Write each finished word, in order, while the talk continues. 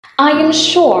I am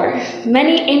sure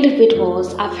many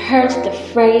individuals have heard the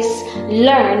phrase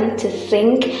learn to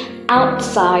think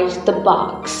outside the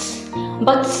box,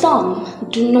 but some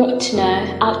do not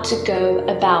know how to go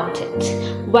about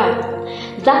it. Well,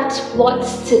 that's what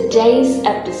today's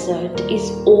episode is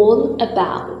all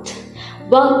about.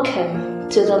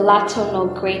 Welcome to the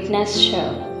Latono Greatness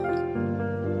Show.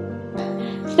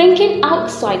 Thinking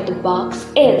outside the box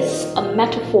is a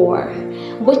metaphor,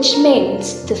 which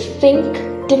means to think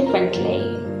differently.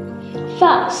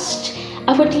 First,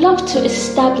 I would love to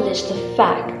establish the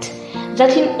fact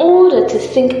that in order to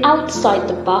think outside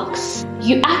the box,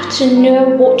 you have to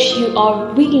know what you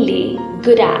are really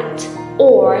good at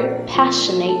or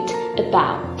passionate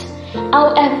about.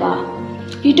 However,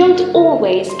 you don't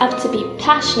always have to be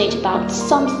passionate about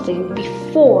something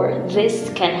before this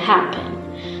can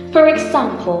happen. For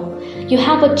example, you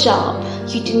have a job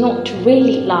you do not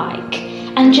really like,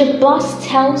 and your boss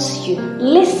tells you,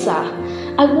 Lisa,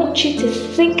 I want you to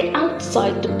think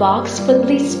outside the box for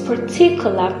this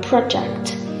particular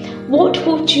project. What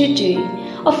would you do?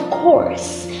 Of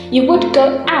course, you would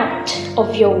go out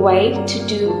of your way to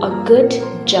do a good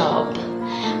job.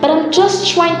 But I'm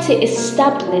just trying to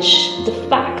establish the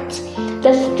fact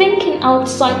that thinking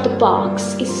outside the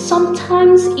box is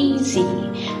sometimes easy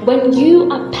when you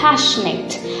are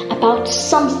passionate about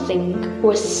something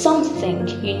or something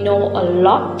you know a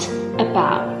lot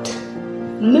about.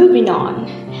 Moving on,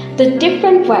 the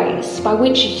different ways by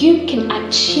which you can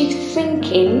achieve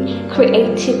thinking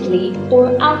creatively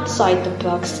or outside the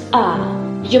box are: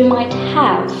 you might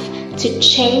have to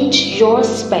change your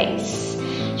space.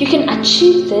 You can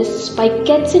achieve this by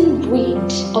getting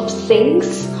rid of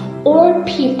things or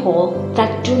people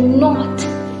that do not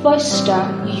foster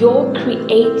your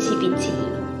creativity.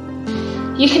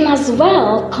 You can as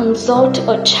well consult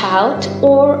a child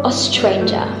or a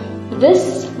stranger.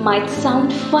 This might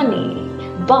sound funny,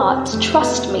 but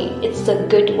trust me, it's a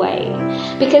good way,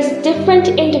 because different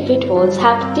individuals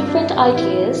have different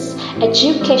ideas,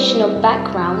 educational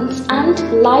backgrounds, and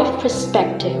life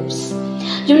perspectives.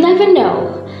 You never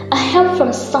know, a help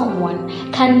from someone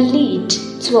can lead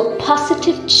to a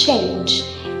positive change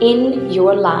in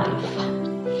your life.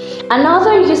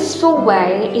 Another useful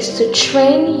way is to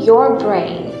train your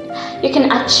brain. You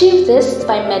can achieve this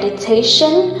by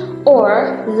meditation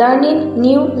or learning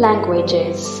new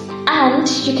languages. And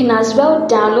you can as well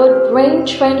download brain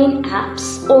training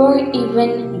apps or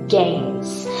even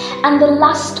games. And the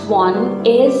last one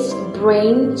is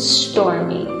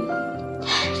brainstorming.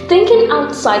 Thinking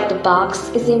outside the box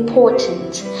is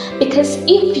important because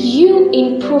if you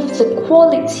improve the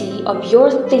quality of your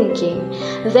thinking,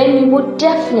 then you would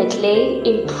definitely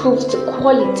improve the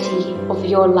quality of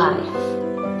your life.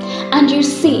 And you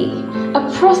see, a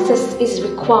process is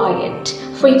required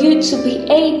for you to be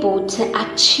able to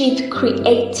achieve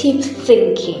creative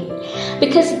thinking,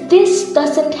 because this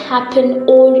doesn't happen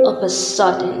all of a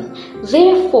sudden.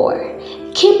 Therefore,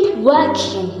 keep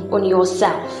working on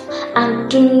yourself and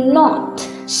do not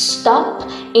stop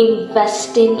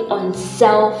investing on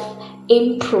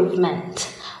self-improvement.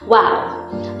 Wow,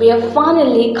 we have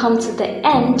finally come to the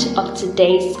end of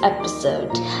today's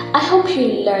episode. I hope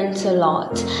you learned a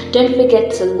lot. Don't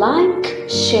forget to like,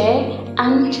 share,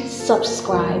 and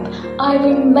subscribe. I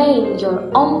remain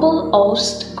your humble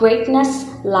host, Greatness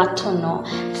Latono.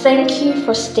 Thank you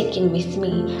for sticking with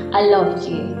me. I love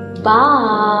you.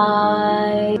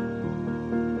 Bye.